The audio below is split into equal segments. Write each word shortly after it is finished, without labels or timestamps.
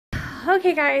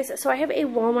Okay guys, so I have a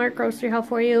Walmart grocery haul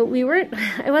for you.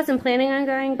 I wasn't planning on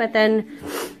going, but then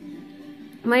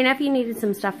my nephew needed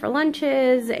some stuff for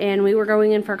lunches and we were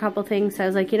going in for a couple things. So I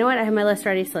was like, you know what, I have my list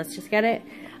ready, so let's just get it.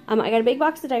 I got a big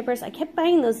box of diapers. I kept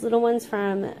buying those little ones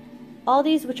from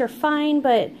Aldi's, which are fine,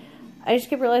 but I just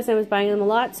kept realizing I was buying them a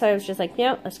lot. So I was just like,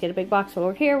 no, let's get a big box while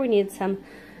we're here. We need some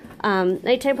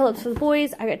nighttime pull-ups for the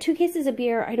boys. I got 2 cases of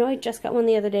beer. I know I just got one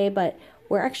the other day, but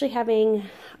we're actually having,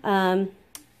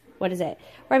 what is it?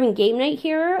 We're having game night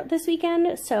here this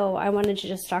weekend, so I wanted to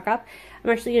just stock up. I'm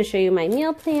actually going to show you my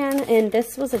meal plan, and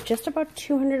this was just about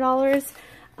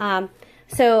 $200.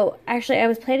 So actually I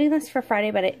was planning this for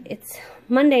Friday, but it's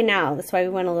Monday now. That's why we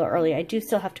went a little early. I do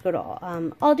still have to go to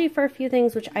Aldi for a few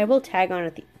things, which I will tack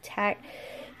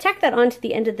that on to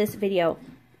the end of this video.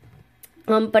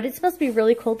 But it's supposed to be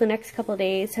really cold the next couple of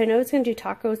days. So I know it's going to do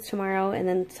tacos tomorrow and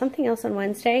then something else on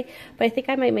Wednesday. But I think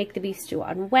I might make the beef stew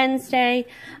on Wednesday.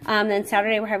 Then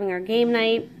Saturday we're having our game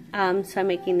night. So I'm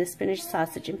making the spinach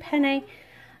sausage and penne.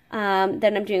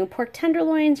 Then I'm doing pork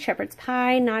tenderloins, shepherd's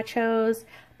pie, nachos,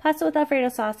 pasta with Alfredo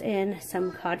sauce, and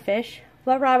some codfish.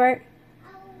 What, Robert?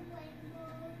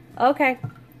 Okay.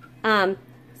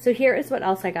 So here is what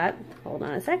else I got. Hold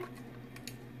on a sec.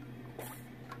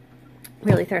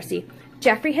 Really thirsty.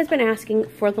 Jeffrey has been asking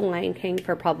for The Lion King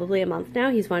for probably a month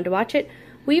now. He's wanted to watch it.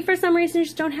 We, for some reason,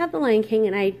 just don't have The Lion King,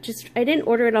 and I didn't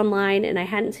order it online, and I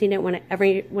hadn't seen it when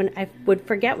I would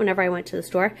forget whenever I went to the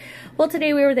store. Well,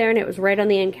 today we were there, and it was right on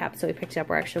the end cap, so we picked it up.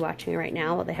 We're actually watching it right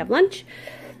now while they have lunch.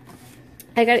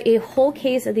 I got a whole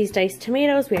case of these diced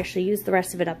tomatoes. We actually used the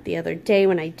rest of it up the other day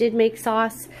when I did make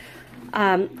sauce.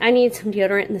 I need some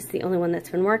deodorant, and this is the only one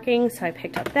that's been working, so I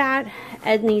picked up that.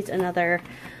 Ed needs another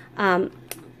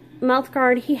mouth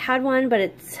guard. He had one, but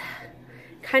it's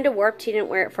kind of warped. He didn't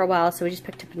wear it for a while, so we just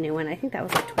picked up a new one. I think that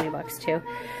was like 20 bucks too.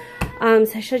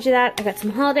 So I showed you that. I got some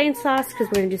holiday sauce because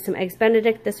we're going to do some Eggs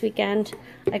Benedict this weekend.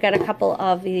 I got a couple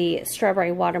of the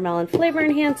strawberry watermelon flavor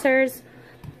enhancers.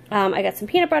 I got some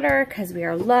peanut butter because we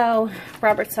are low.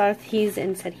 Robert saw these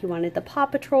and said he wanted the Paw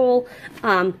Patrol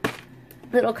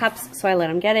little cups, so I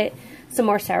let him get it. Some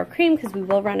more sour cream because we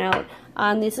will run out.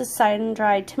 This is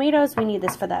sun-dried tomatoes. We need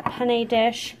this for that penne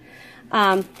dish.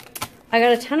 I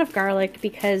got a ton of garlic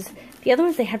because the other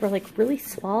ones they had were like really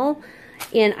small,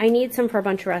 and I need some for a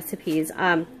bunch of recipes.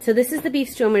 So this is the beef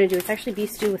stew I'm going to do. It's actually beef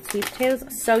stew with sweet potatoes.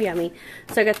 So yummy.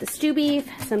 So I got the stew beef,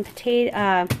 some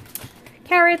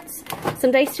carrots,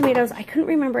 some diced tomatoes. I couldn't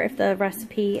remember if the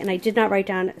recipe, and I did not write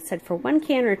down, it said for 1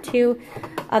 can or 2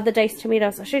 of the diced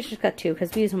tomatoes. I should have just got 2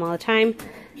 because we use them all the time.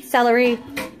 Celery.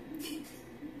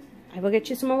 I will get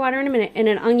you some more water in a minute. And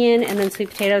an onion, and then sweet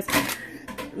potatoes.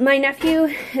 My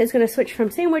nephew is going to switch from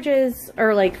sandwiches,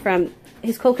 or like from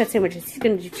his cold cut sandwiches. He's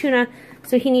going to do tuna.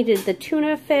 So he needed the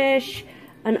tuna fish,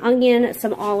 an onion,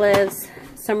 some olives,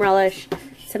 some relish,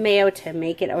 some mayo to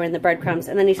make it, or in the breadcrumbs.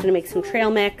 And then he's going to make some trail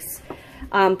mix.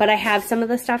 But I have some of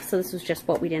the stuff, so this was just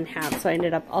what we didn't have. So I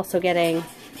ended up also getting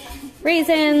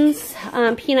raisins,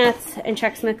 peanuts, and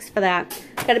Chex Mix for that.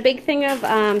 Got a big thing of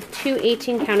 2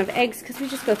 18-count of eggs because we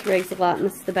just go through eggs a lot, and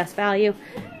this is the best value.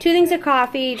 2 things of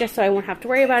coffee just so I won't have to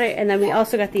worry about it. And then we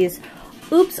also got these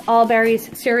Oops All Berries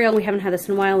cereal. We haven't had this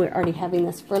in a while. We're already having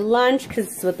this for lunch because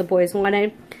this is what the boys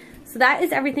wanted. So that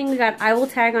is everything we got. I will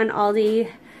tag on Aldi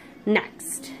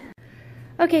next.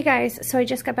 Okay guys, so I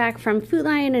just got back from Food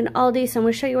Lion and Aldi, so I'm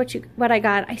going to show you what I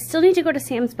got. I still need to go to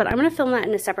Sam's, but I'm going to film that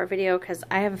in a separate video because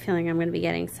I have a feeling I'm going to be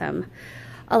getting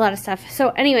a lot of stuff. So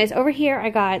anyways, over here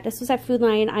this was at Food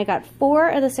Lion. I got 4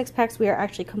 of the 6-packs. We are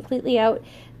actually completely out.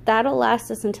 That'll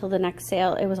last us until the next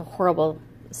sale. It was a horrible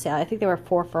sale. I think they were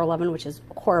 4 for $11, which is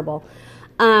horrible.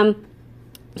 So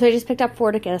I just picked up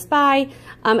 4 to get us by.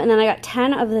 And then I got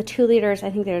 10 of the 2 liters.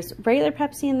 I think there's regular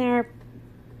Pepsi in there,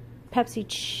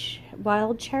 Pepsi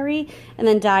Wild Cherry, and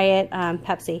then Diet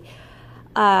Pepsi.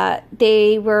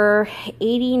 They were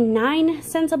 89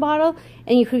 cents a bottle,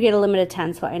 and you could get a limited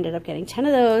 10, so I ended up getting 10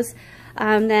 of those.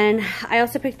 Then I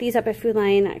also picked these up at Food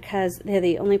Lion because they're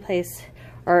the only place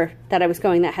that I was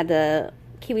going that had the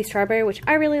kiwi strawberry, which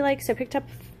I really like, so I picked up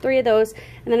 3 of those.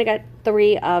 And then I got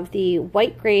 3 of the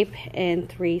white grape and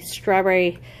 3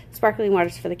 strawberry sparkling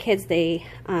waters for the kids. They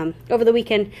over the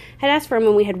weekend had asked for them,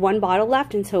 and we had 1 bottle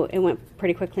left, and so it went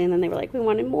pretty quickly, and then they were like, we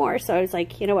wanted more, so I was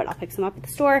like, you know what, I'll pick some up at the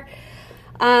store.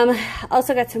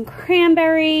 Also got some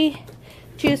cranberry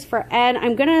juice for Ed.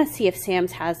 I'm gonna see if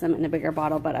Sam's has them in a bigger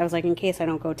bottle, but I was like, in case I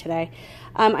don't go today.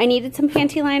 I needed some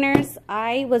panty liners.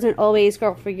 I was an Always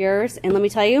girl for years, and let me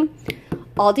tell you,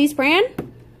 Aldi's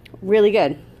brand, really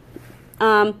good.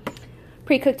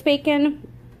 Pre-cooked bacon,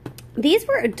 These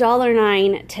were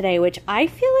 $1.09 today, which I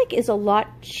feel like is a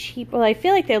lot cheaper. Well, I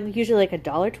feel like they're usually like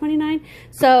 $1.29.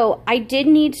 So I did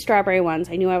need strawberry ones.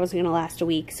 I knew I wasn't going to last a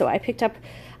week. So I picked up,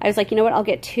 I was like, you know what, I'll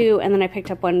get 2. And then I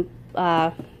picked up one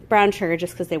brown sugar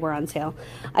just because they were on sale.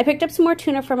 I picked up some more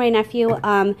tuna for my nephew.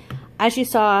 As you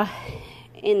saw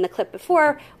in the clip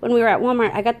before, when we were at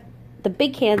Walmart, I got the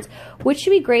big cans, which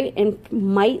should be great and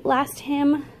might last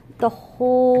him the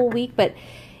whole week. But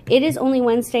it is only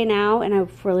Wednesday now, and I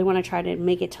really want to try to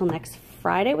make it till next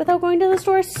Friday without going to the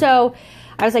store. So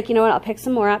I was like, you know what, I'll pick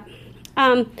some more up.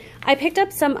 I picked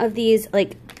up some of these,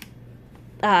 like,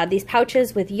 these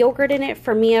pouches with yogurt in it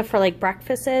for Mia for, like,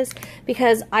 breakfasts,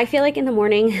 because I feel like in the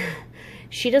morning,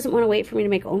 she doesn't want to wait for me to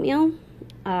make oatmeal.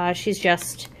 She's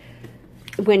just,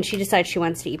 when she decides she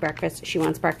wants to eat breakfast, she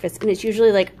wants breakfast. And it's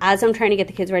usually like as I'm trying to get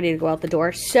the kids ready to go out the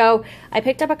door. So I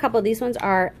picked up a couple of these ones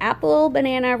are apple,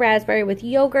 banana, raspberry with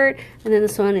yogurt. And then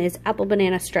this one is apple,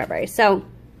 banana, strawberry. So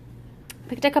I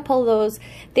picked a couple of those.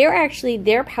 They're actually,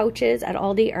 their pouches at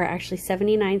Aldi are actually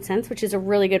 79 cents, which is a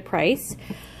really good price.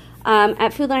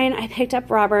 At Food Lion, I picked up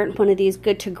Robert one of these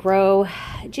Good to Grow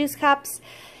juice cups.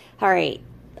 All right.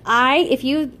 If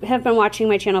you have been watching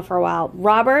my channel for a while,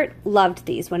 Robert loved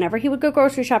these. Whenever he would go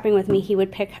grocery shopping with me, he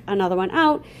would pick another one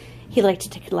out. He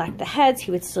liked to collect the heads.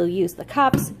 He would still use the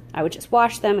cups. I would just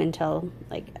wash them until,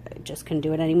 like, I just couldn't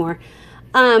do it anymore.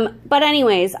 But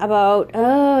anyways,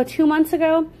 about 2 months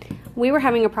ago, we were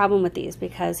having a problem with these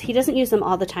because he doesn't use them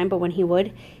all the time, but when he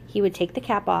would take the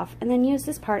cap off and then use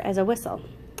this part as a whistle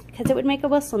because it would make a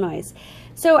whistle noise.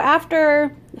 So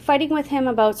after fighting with him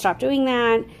about stop doing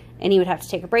that, and he would have to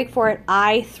take a break for it,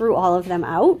 I threw all of them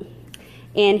out,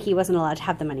 and he wasn't allowed to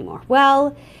have them anymore.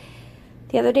 Well,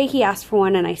 the other day he asked for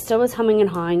one, and I still was humming and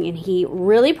hawing, and he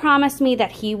really promised me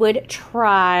that he would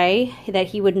try, that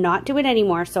he would not do it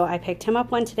anymore, so I picked him up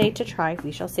one today to try.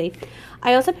 We shall see.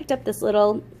 I also picked up this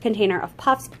little container of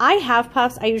puffs. I have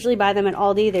puffs. I usually buy them at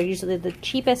Aldi. They're usually the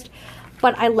cheapest,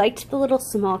 but I liked the little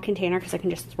small container because I can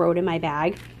just throw it in my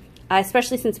bag.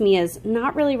 Especially since Mia's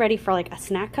not really ready for like a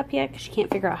snack cup yet because she can't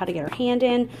figure out how to get her hand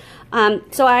in.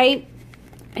 So I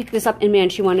picked this up and man,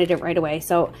 she wanted it right away.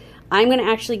 So I'm going to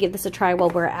actually give this a try while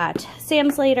we're at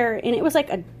Sam's later. And it was like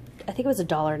I think it was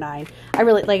 $1.09. I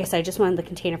really, like I said, I just wanted the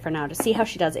container for now to see how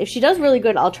she does. If she does really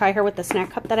good, I'll try her with the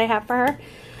snack cup that I have for her.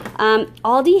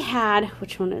 Aldi had,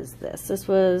 which one is this? This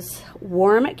was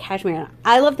warm cashmere.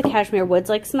 I love the cashmere woods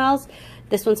like smells.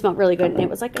 This one smelled really good, and it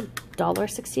was like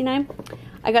 $1.69.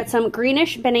 I got some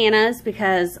greenish bananas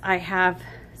because I have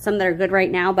some that are good right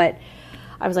now, but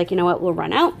I was like, you know what, we'll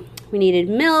run out. We needed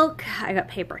milk. I got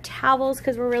paper towels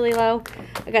because we're really low.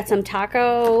 I got some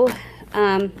taco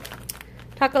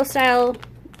style,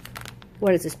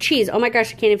 what is this, cheese. Oh my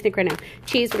gosh, I can't even think right now.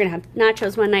 Cheese, we're gonna have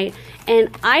nachos one night.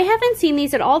 And I haven't seen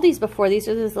these at Aldi's before. These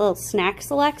are these little snack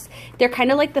selects. They're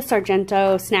kind of like the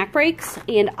Sargento snack breaks,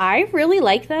 and I really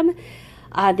like them.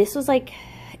 This was like,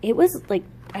 it was like,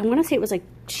 I want to say it was like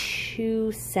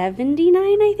 $2.79,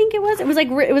 I think it was. It was like,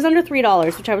 it was under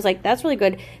 $3, which I was like, that's really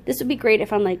good. This would be great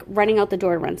if I'm like running out the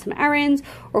door to run some errands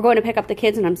or going to pick up the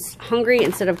kids and I'm hungry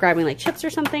instead of grabbing like chips or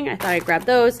something. I thought I'd grab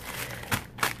those.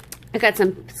 I got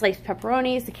some sliced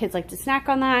pepperonis. The kids like to snack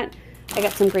on that. I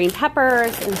got some green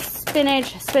peppers and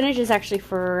spinach. Spinach is actually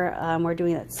for, we're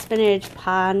doing that spinach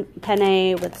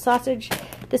penne with sausage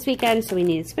this weekend, so we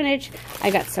needed spinach.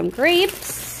 I got some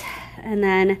grapes, and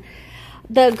then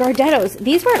the Gardettos.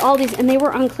 These were at Aldi's, and they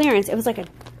were on clearance. It was like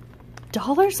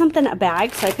 $1 something a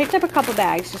bag, so I picked up a couple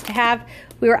bags just to have.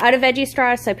 We were out of veggie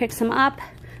straws, so I picked some up.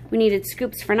 We needed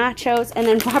scoops for nachos, and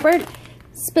then Robert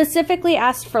specifically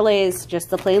asked for Lay's, just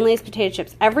the plain Lay's potato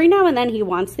chips. Every now and then he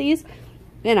wants these,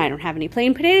 and I don't have any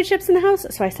plain potato chips in the house,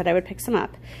 so I said I would pick some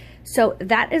up. So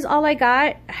that is all I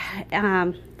got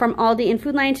from Aldi and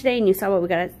Food Lion today, and you saw what we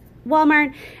got at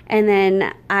Walmart, and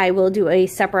then I will do a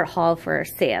separate haul for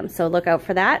Sam, so look out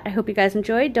for that. I hope you guys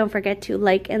enjoyed. Don't forget to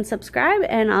like and subscribe,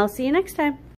 and I'll see you next time.